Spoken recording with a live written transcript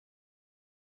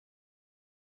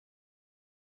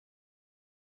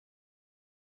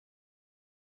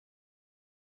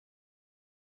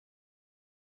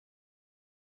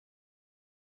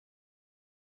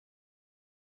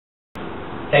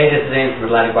Hey, this is Ian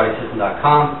from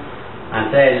athleticbodysystem.com,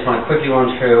 and today I just want to quickly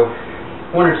run through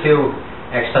one or two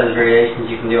exercise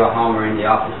variations you can do at home or in the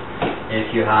office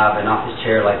if you have an office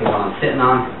chair like the one I'm sitting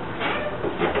on.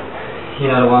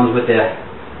 You know, the ones with the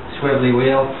swivelly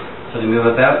wheels so they move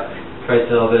about,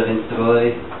 creates a little bit of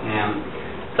instability.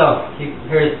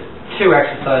 Here's two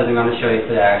exercises I'm going to show you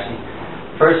today actually.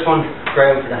 First one,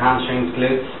 great one for the hamstrings,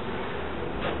 glutes.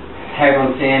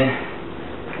 Everyone's seen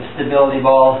the stability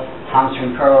ball,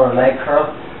 hamstring curl or leg curl.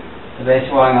 So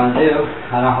basically what I'm going to do,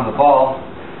 I don't have a ball,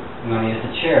 I'm going to use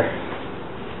the chair.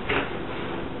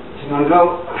 So I'm going to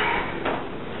go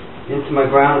into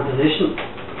my grounded position,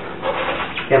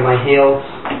 get my heels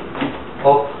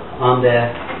up on the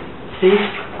seat,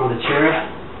 on the chair.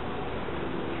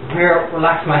 From here,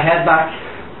 relax my head back,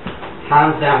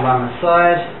 hands down by my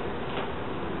side.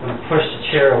 I'm going to push the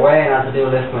chair away, and as I do,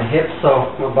 lift my hips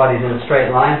so my body's in a straight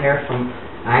line here from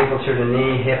ankle through the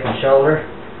knee, hip and shoulder.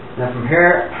 And then from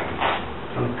here,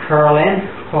 I'm going to curl in,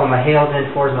 pull my heels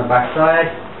in towards my back side,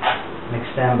 and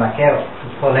extend back out.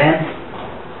 Pull in,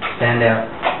 extend out.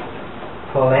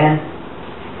 Pull in,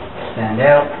 extend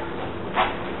out.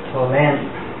 Pull in,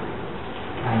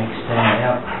 and extend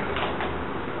out.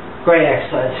 Great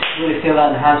exercise. Really feel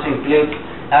that in the hamstring, glutes.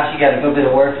 Actually get a good bit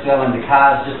of work still in the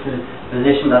calves, just the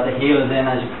position that the heel is in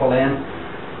as you pull in.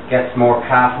 Gets more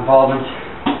calf involvement.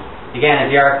 Again,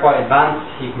 if you are quite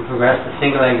advanced, you can progress to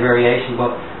single leg variation,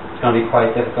 but it's going to be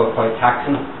quite difficult, quite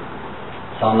taxing.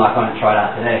 So I'm not going to try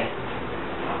that today.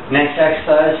 Next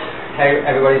exercise,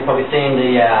 everybody's probably seen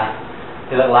the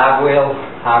little ab wheel,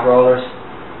 ab rollers.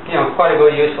 You know, quite a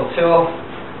good useful tool.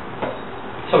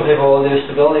 Some people will do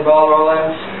stability ball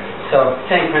rollouts. So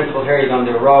same principle here, you're going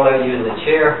to do a rollout using the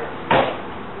chair.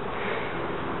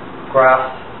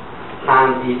 Grasp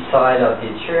hand each side of the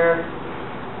chair.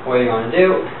 What you're going to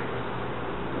do,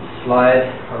 slide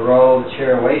or roll the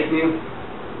chair away from you,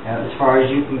 out as far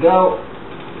as you can go.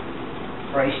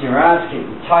 Bracing your abs, keep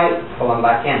them tight, pull them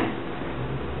back in.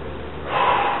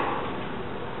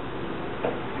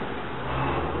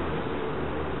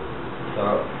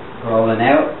 So, rolling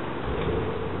out,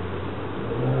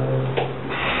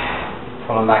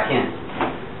 pull them back in.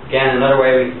 Again, another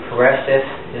way we can progress this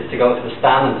is to go to a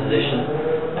standing position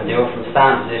and do it from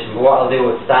standing position. But what I'll do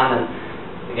with standing,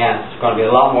 again, it's going to be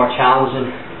a lot more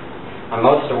challenging. And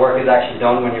most of the work is actually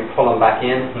done when you're pulling back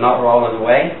in, not rolling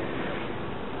away.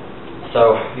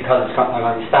 So, because I'm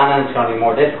going to be standing, it's going to be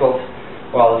more difficult.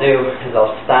 What I'll do is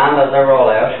I'll stand as I roll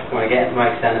out. When I get into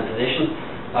my extended position,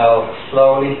 I'll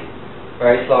slowly,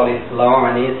 very slowly, lower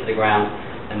my knees to the ground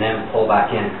and then pull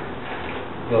back in.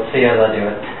 You'll see as I do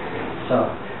it. So,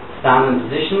 standing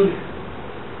position,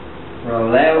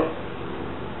 roll out,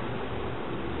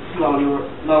 slowly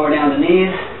lower down the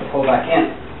knees, pull back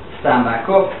in, stand back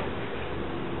up.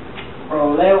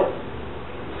 Roll out,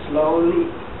 slowly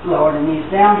lower the knees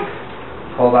down,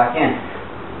 pull back in,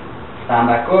 stand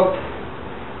back up,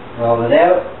 roll it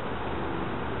out,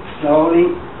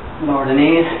 slowly lower the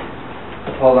knees,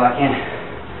 pull back in.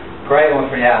 Great one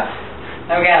for the abs.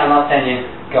 Now again, I'm not saying you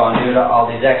go and do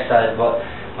all these exercises, but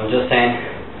I'm just saying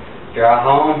if you're at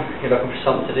home, you're looking for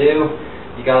something to do,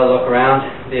 you got to look around,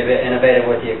 be a bit innovative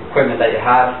with the equipment that you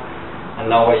have, and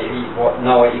know what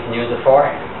you can use it for.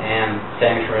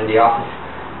 Same if you're in the office,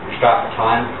 you're strapped for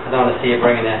time. I don't want to see you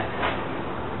bringing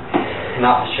an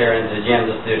office chair into the gym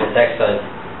just to do this exercise.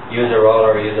 Use a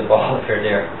roller or use a ball if you're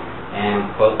there.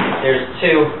 But there's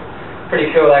two pretty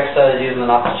cool exercises using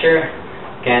an office chair.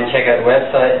 Again, check out the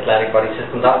website,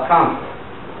 athleticbodysystem.com.